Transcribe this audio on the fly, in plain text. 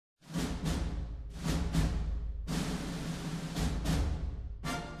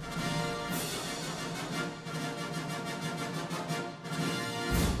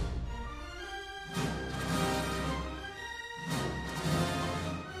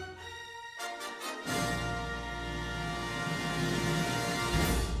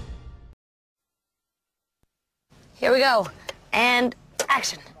Here we go. And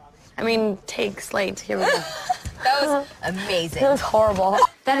action. I mean, take slate. Here we go. That was amazing. That was horrible.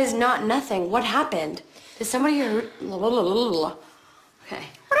 That is not nothing. What happened? Did somebody hear... Okay.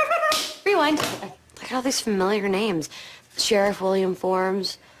 Rewind. Look at all these familiar names. Sheriff William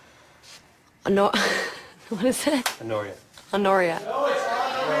Forbes. What is it? Honoria. Honoria.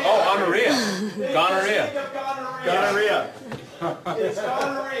 Oh, honoria. Gonorrhea. Gonorrhea. It's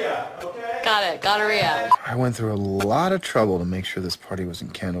gonorrhea, okay? Got it. Gonorrhea. I went through a lot of trouble to make sure this party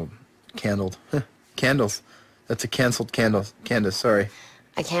wasn't candled. Candles. That's a canceled candle. Candace, sorry.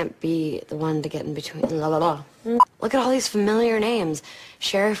 I can't be the one to get in between. La la la. Look at all these familiar names.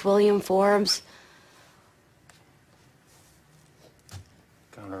 Sheriff William Forbes.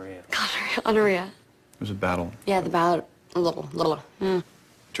 Gonorrhea. Honoria. It was a battle. Yeah, the ballot. Little.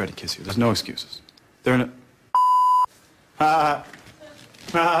 Tried to kiss you. There's no excuses. They're in a... I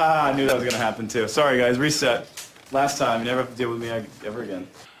knew that was gonna happen too. Sorry guys, reset. Last time, you never have to deal with me ever again.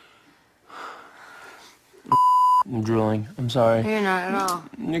 I'm drooling. I'm sorry. You're not at all.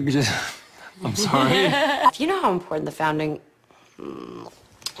 I'm sorry. You know how important the founding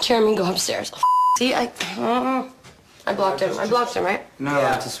chairman go upstairs. See, I blocked him. I blocked him, right? You're not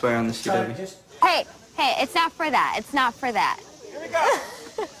allowed to swear on the CW. Hey, it's not for that. It's not for that. Here we go.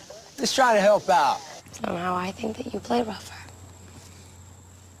 Just trying to help out. Somehow I think that you play rougher.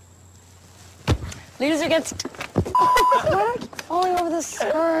 Leaders against... Why do I keep falling over the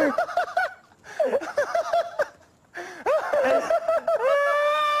skirt?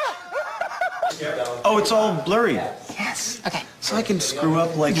 Oh, it's all blurry. Yes. Okay. So I can screw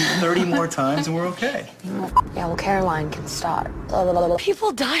up like 30 more times and we're okay. Yeah, well, Caroline can start.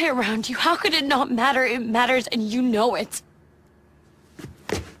 People die around you. How could it not matter? It matters, and you know it.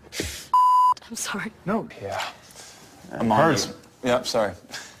 I'm sorry. No. Yeah. I'm hurts. Yep, sorry.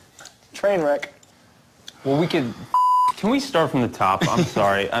 Train wreck. Well, we could... Can we start from the top? I'm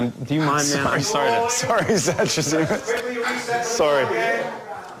sorry. Do you mind, man? Sorry, Zach. Sorry.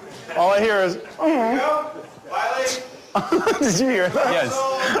 All I hear is... Did you hear that? Yes.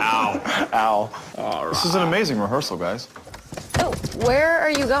 Ow. Ow. All right. This is an amazing rehearsal, guys. Oh, where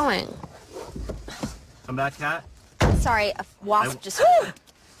are you going? Come back, Cat. Sorry, a wasp just...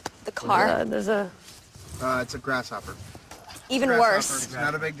 the car. There's a... It's a grasshopper. Even worse. It's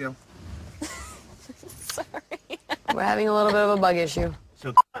not a big deal. Sorry. We're having a little bit of a bug issue.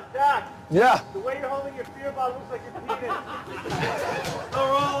 Yeah. The way you're holding your beer bottle looks like you're peeing. No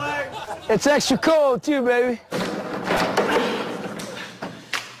wrong leg. It's extra cold, too, baby.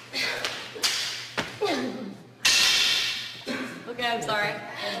 Okay, I'm sorry.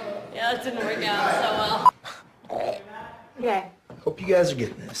 Yeah, that didn't work out so well. Okay. Hope you guys are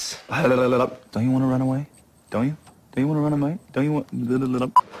getting this. Don't you want to run away? Don't you? Don't you want to run away? Don't you want...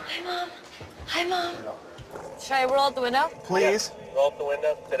 Hi, Mom. Hi, Mom. Should I roll out the window? Please. Roll up the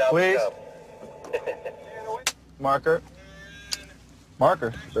window. Sit out. Please. Marker.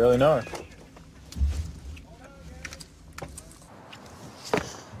 Marker. Barely know her.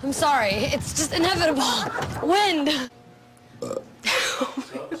 I'm sorry. It's just inevitable. Wind.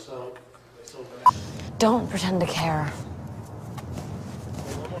 Don't pretend to care.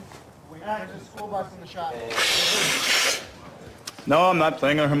 No, I'm not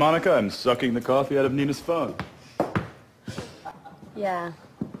playing a harmonica. I'm sucking the coffee out of Nina's phone. Yeah.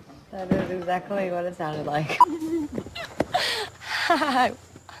 That is exactly what it sounded like.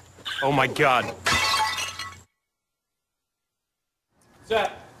 Oh, my God.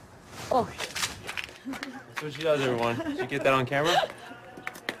 Set. Oh. That's what she does, everyone. Did you get that on camera?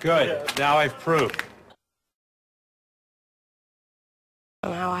 Good. Now I've proof.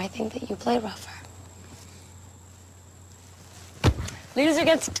 Somehow I think that you play rougher. Leaders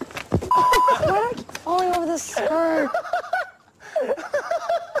against... Why do I keep falling over the skirt?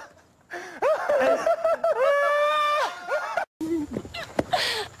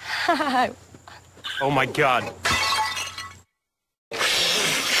 Oh, my God.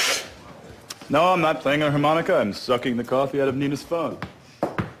 No, I'm not playing a harmonica. I'm sucking the coffee out of Nina's phone.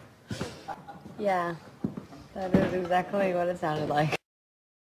 Yeah. That is exactly what it sounded like.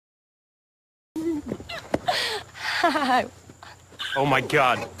 Oh, my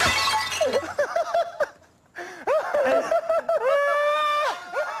God.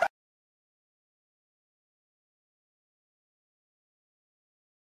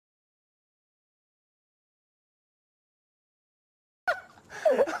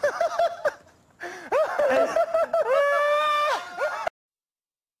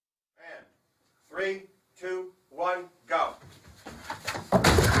 Three, two, one, go.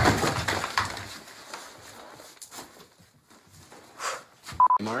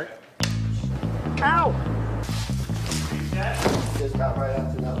 Mark? Ow! just got right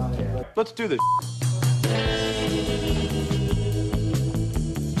after that line. Let's do this.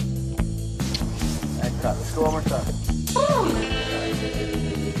 And cut. Let's go one more time.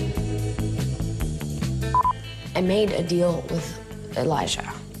 I made a deal with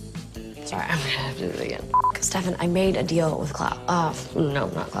Elijah. Sorry, I'm gonna have to do it again. Stefan, I made a deal with Klaus. No,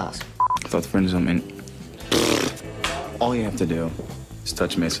 not Klaus. I thought the friends don't mean. All you have to do is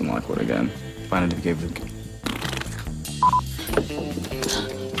touch Mason Lockwood again. Find out if he gave the.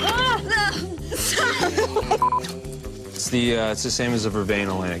 It's the same as the vervain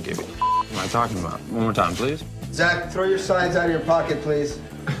Elena gave you. What am I talking about? One more time, please. Zach, throw your signs out of your pocket, please.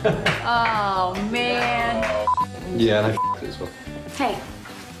 Oh, man. Yeah, and I this one. Hey,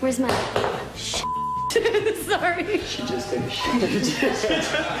 where's my... Sorry. She just took a shit.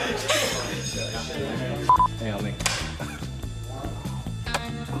 Hey, help me.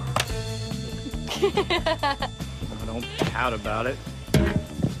 Don't pout about it.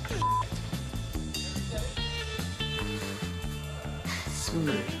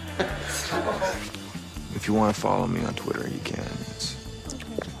 If you want to follow me on Twitter, you can. It's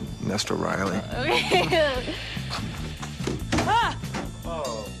Nestor Riley. Okay. Ah!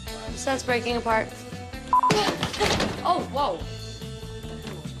 Set's breaking apart. Oh, whoa.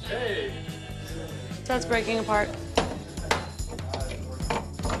 Hey. Set's breaking apart.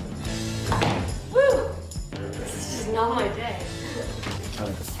 Woo! This is not my day.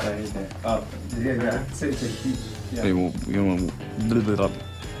 Oh, yeah. It's a huge. Yeah. Hey, well, you want to.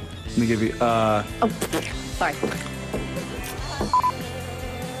 Let me give you. Oh, sorry.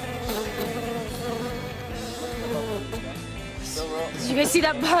 Did you guys see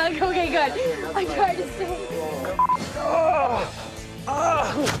that bug? Okay, good. I tried to stay.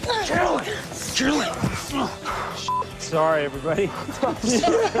 Carolyn! Sorry, everybody.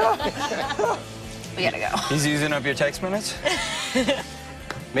 We gotta go. He's using up your text minutes?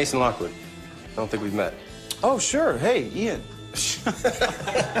 Mason Lockwood. I don't think we've met. Oh, sure. Hey, Ian. Oh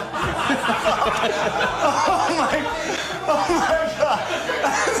my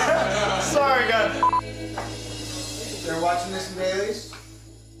God. Sorry, guys. They're watching this in dailies?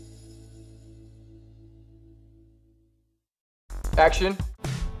 Action.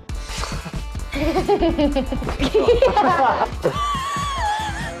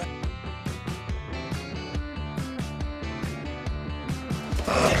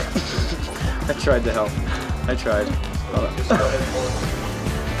 I tried to help. I tried.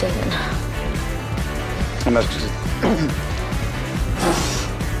 Didn't. And that's just.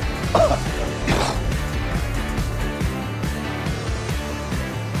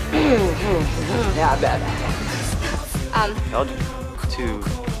 Yeah, I bet. Held to.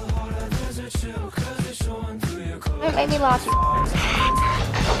 Maybe lost.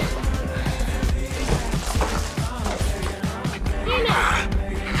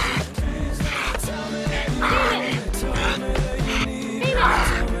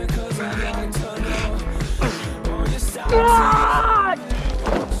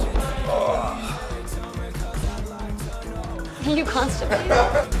 You constipated.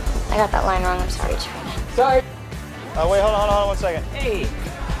 I got that line wrong. I'm sorry, Charlie. Sorry. Wait, hold on 1 second. Hey.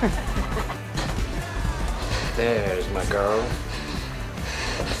 There's my girl.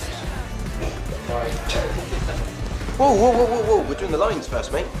 Whoa. We're doing the lines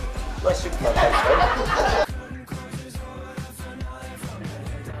first, mate. Nice Superman thanks, mate.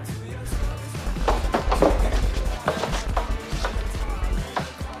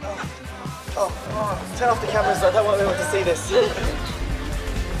 Turn off the cameras, I don't want anyone to see this.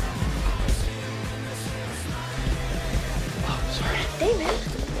 David.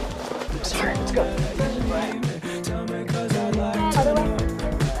 I'm sorry, let's go.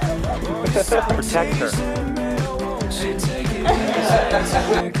 Protect her.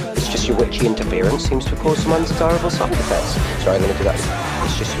 It's just your witchy interference seems to have caused some undesirable side effects. Sorry, I'm going to do that.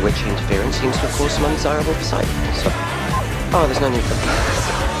 It's just your witchy interference seems to have caused some undesirable side effects. Oh, there's no need for that.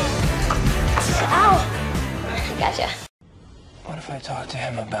 Ow! Gotcha. What if I talk to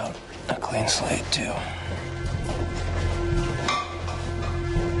him about a clean slate, too?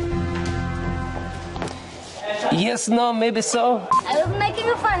 Yes, no, maybe so. I was making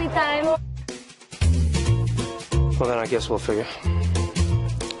a funny time. Well, then I guess we'll figure.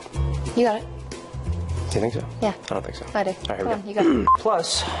 You got it. Do you think so? Yeah. I don't think so. I do. All right, here Come we on, you got it.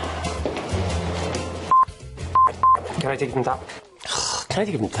 Plus, can I take it from top? Can I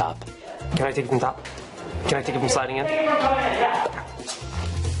take it from top? Can I take it from top? Can I take it from sliding in?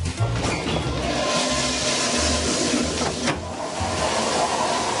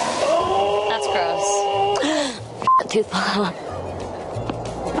 That's gross. A tooth fell.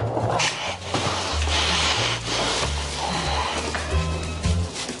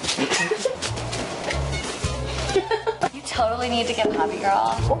 need to get a hobby,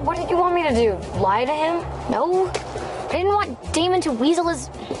 girl. What did you want me to do? Lie to him? No. I didn't want Damon to weasel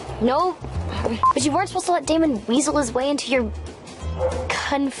his... No. But you weren't supposed to let Damon weasel his way into your...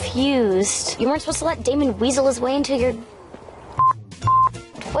 Confused. You weren't supposed to let Damon weasel his way into your...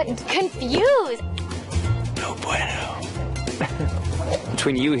 What? Confused? No bueno.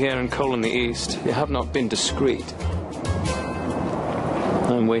 Between you here and Cole in the east, you have not been discreet.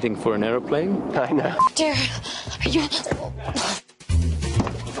 I'm waiting for an aeroplane. I know. Dear, are you...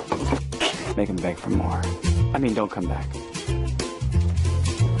 Make him beg for more. I mean, don't come back.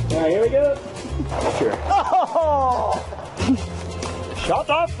 All right, here we go. Sure. Oh! Shut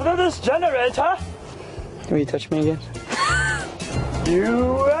off through this generator. Will you touch me again?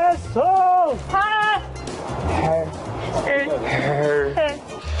 You asshole!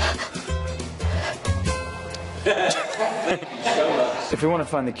 If we want to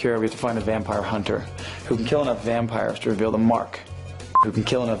find the cure, we have to find a vampire hunter who can kill enough vampires to reveal the mark. Who can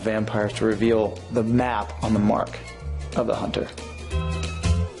kill enough vampires to reveal the map on the mark of the hunter.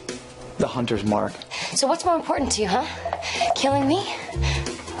 The hunter's mark. So what's more important to you, huh? Killing me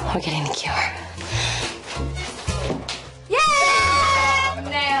or getting the cure? Yeah!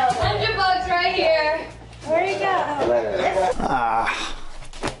 Nailed. $100 right here. Where'd he go? Ah.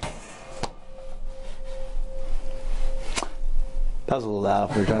 That was a little loud.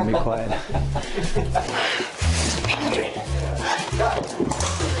 We were trying to be quiet.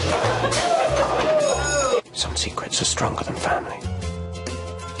 Some secrets are stronger than family.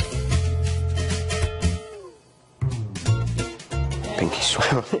 Pinky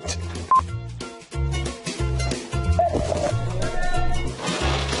swear on it.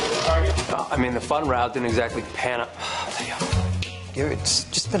 I mean, the fun route didn't exactly pan up. It's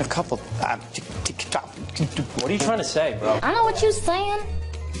just been a couple. What are you trying to say, bro? I know what you're saying.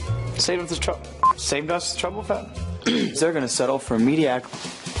 Saved us trouble, fam. They're gonna settle for a mediocre.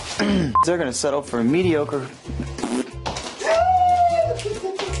 They're gonna settle for a mediocre.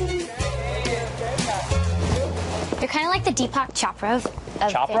 You're kind of like the Deepak Chopra of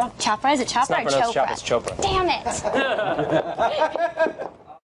Chopra? Chopra? Is it Chopra or Chopra? It's Chopra. Damn it!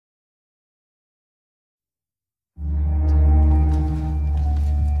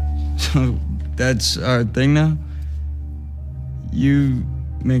 So that's our thing now? You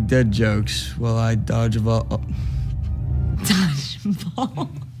make dead jokes while I dodge a ball. Oh. Dodgeball?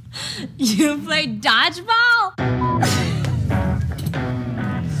 You play dodgeball?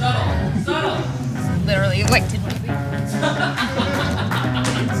 Subtle. Literally, wait, did we?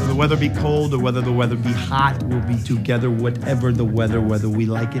 Whether the weather be cold or whether the weather be hot, we'll be together whatever the weather, whether we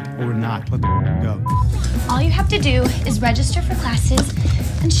like it or not. Let go. All you have to do is register for classes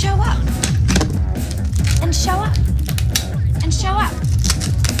and show up. And show up. And show up.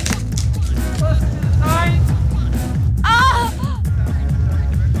 Sorry. Ah!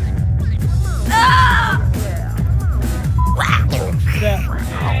 Ah!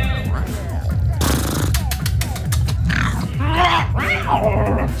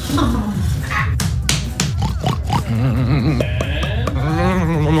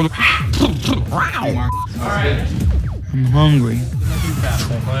 I'm hungry.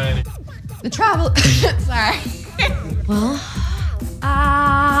 The travel. Sorry. Well,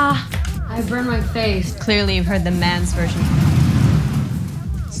 I burned my face. Clearly, you've heard the man's version.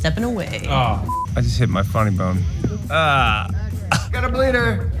 Stepping away. Oh, I just hit my funny bone. Got a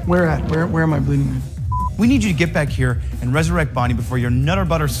bleeder. Where at? Where am I bleeding at? We need you to get back here and resurrect Bonnie before your nutter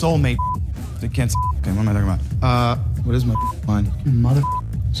butter soulmate. They can't. Okay, what am I talking about? What is my line? Mother.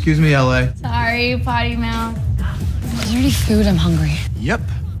 Excuse me, LA. Sorry, potty mouth. Is there any food? I'm hungry. Yep.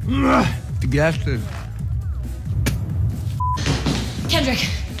 The gas station. Kendrick.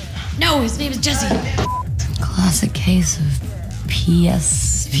 No, his name is Jesse. Classic case of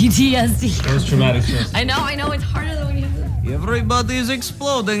PTSD. Post-traumatic stress. I know, it's harder than when you have to... Everybody's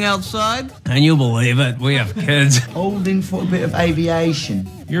exploding outside. Can you believe it? We have kids. Holding for a bit of aviation.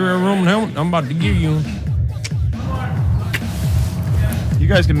 You're a Roman helmet. I'm about to give you. You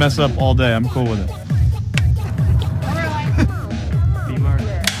guys can mess up all day. I'm cool with it.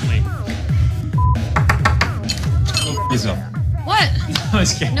 What? I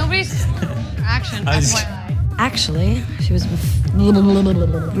was kidding. Nobody's... Action. Actually, she was...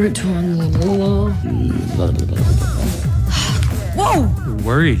 Whoa! You're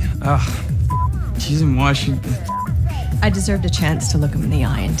worried. She's in Washington. I deserved a chance to look him in the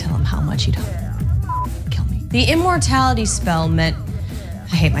eye and tell him how much he'd kill me. The immortality spell meant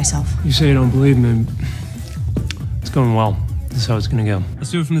I hate myself. You say you don't believe me. It's going well. This is how it's gonna go.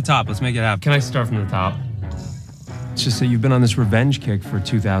 Let's do it from the top. Let's make it happen. Can I start from the top? It's just that you've been on this revenge kick for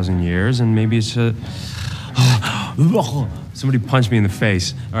 2,000 years, and maybe it's a... Somebody punched me in the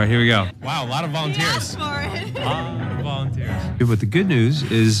face. All right, here we go. Wow, a lot of volunteers. A lot of volunteers. But the good news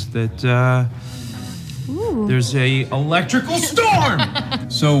is that there's a electrical storm.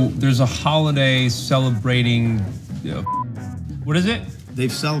 So there's a holiday celebrating. What is it?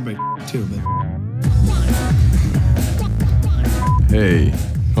 They've celebrated too, but. Hey.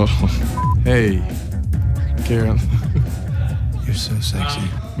 Oh, hey. Karen. You're so sexy.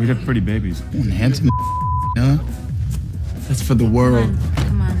 We got pretty babies. And handsome. Huh? That's for the world.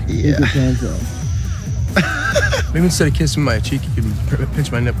 Come on. Yeah. Maybe instead of kissing my cheek, you can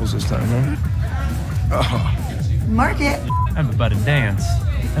pinch my nipples this time, huh? Oh. Mark it. Everybody dance.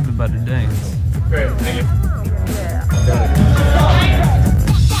 Everybody dance. Great, thank you.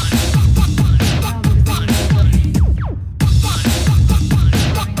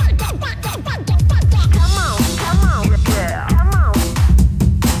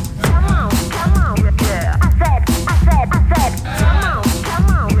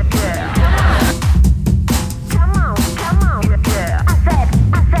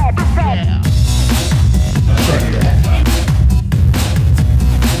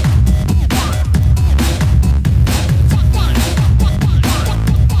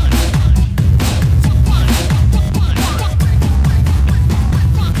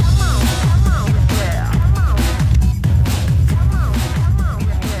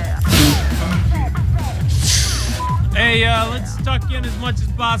 Hey, let's tuck in as much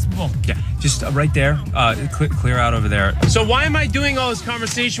as possible. Yeah, just right there. Clear out over there. So why am I doing all this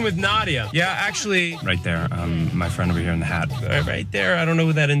conversation with Nadia? Yeah, actually, right there. My friend over here in the hat. Right there. I don't know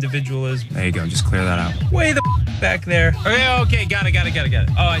who that individual is. There you go. Just clear that out. Way the back there. Okay, got it.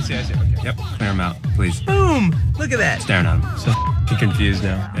 Oh, I see. Okay. Yep, clear him out, please. Boom! Look at that. Staring at him. So confused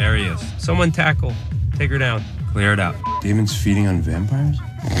now. There he is. Someone tackle. Take her down. Clear it out. Demons feeding on vampires?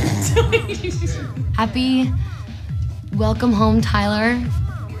 Happy welcome home, Tyler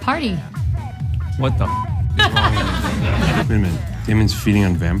party. What the is wrong with Wait a minute. Demons feeding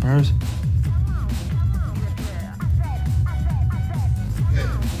on vampires?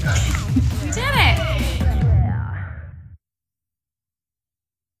 We did it.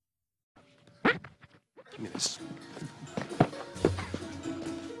 Give me this.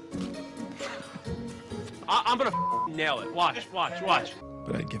 I'm gonna nail it. Watch.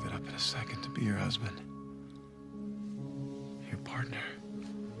 But I'd give it up in a second to be your husband. Your partner.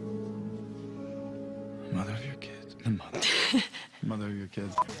 Mother of your kids. Mother of your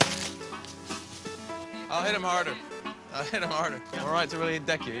kids. I'll hit him harder. All right to really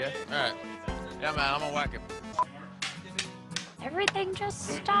deck you, yeah? All right. Yeah, man, I'm gonna whack him. Everything just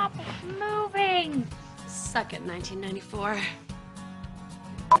stopped moving. Suck it, 1994.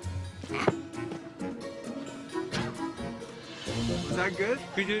 Is that good? Can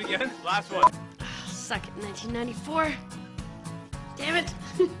we do it again? Last one. Suck it, 1994. Damn it.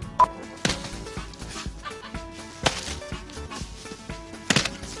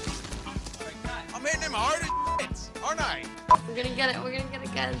 I'm hitting him hard as aren't I? We're gonna get it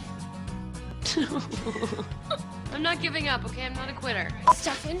again. I'm not giving up, okay? I'm not a quitter.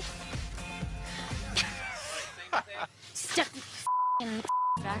 Stefan. Stefan.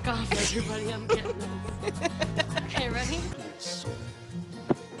 Back off, everybody. I'm getting this. Okay, ready?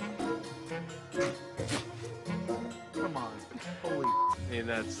 Come on. Holy. Hey,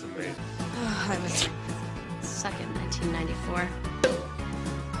 that's amazing. I was suck it, 1994.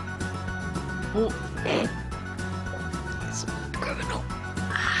 Oh.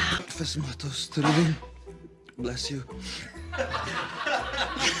 Professor Matos, tudo bless you.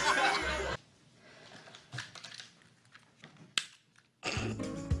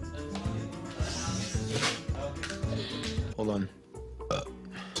 Hold on.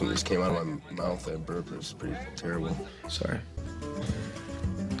 Something just came out of my mouth. That burp was pretty terrible. Sorry.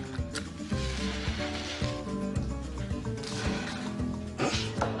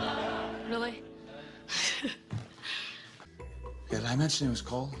 Really? Yeah, did I mention it was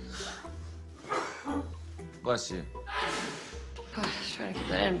cold? Bless you. I was trying to get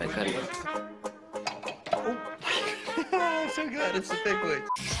that in, but couldn't. So good. It's the big one.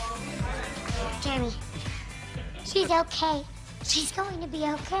 Jeremy, she's okay. She's going to be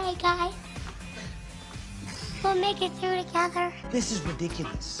okay, guys. We'll make it through together. This is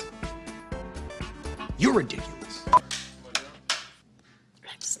ridiculous. You're ridiculous. I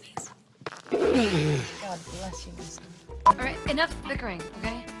have to sneeze. God bless you, son. All right, enough bickering,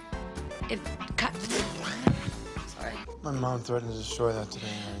 okay? Cut. Sorry. My mom threatened to destroy that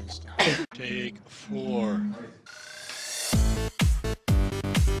today. Take 4.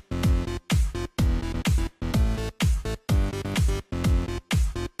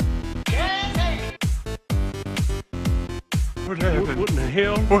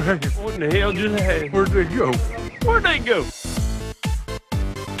 hell? What in the hell just happened? Where'd they go? Where'd they go?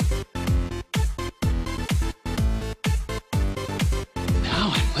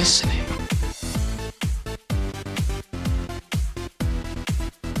 Now I'm listening.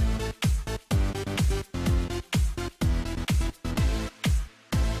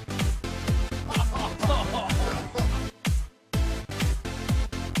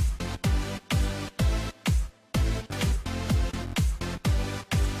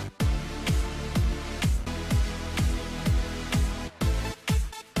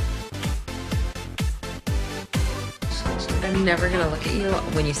 I'm never gonna look at you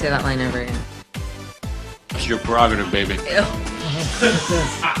when you say that line ever again. It's your prerogative, baby. Ew.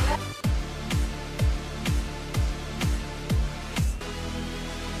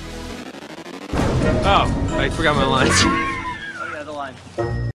 Oh, I forgot my lines.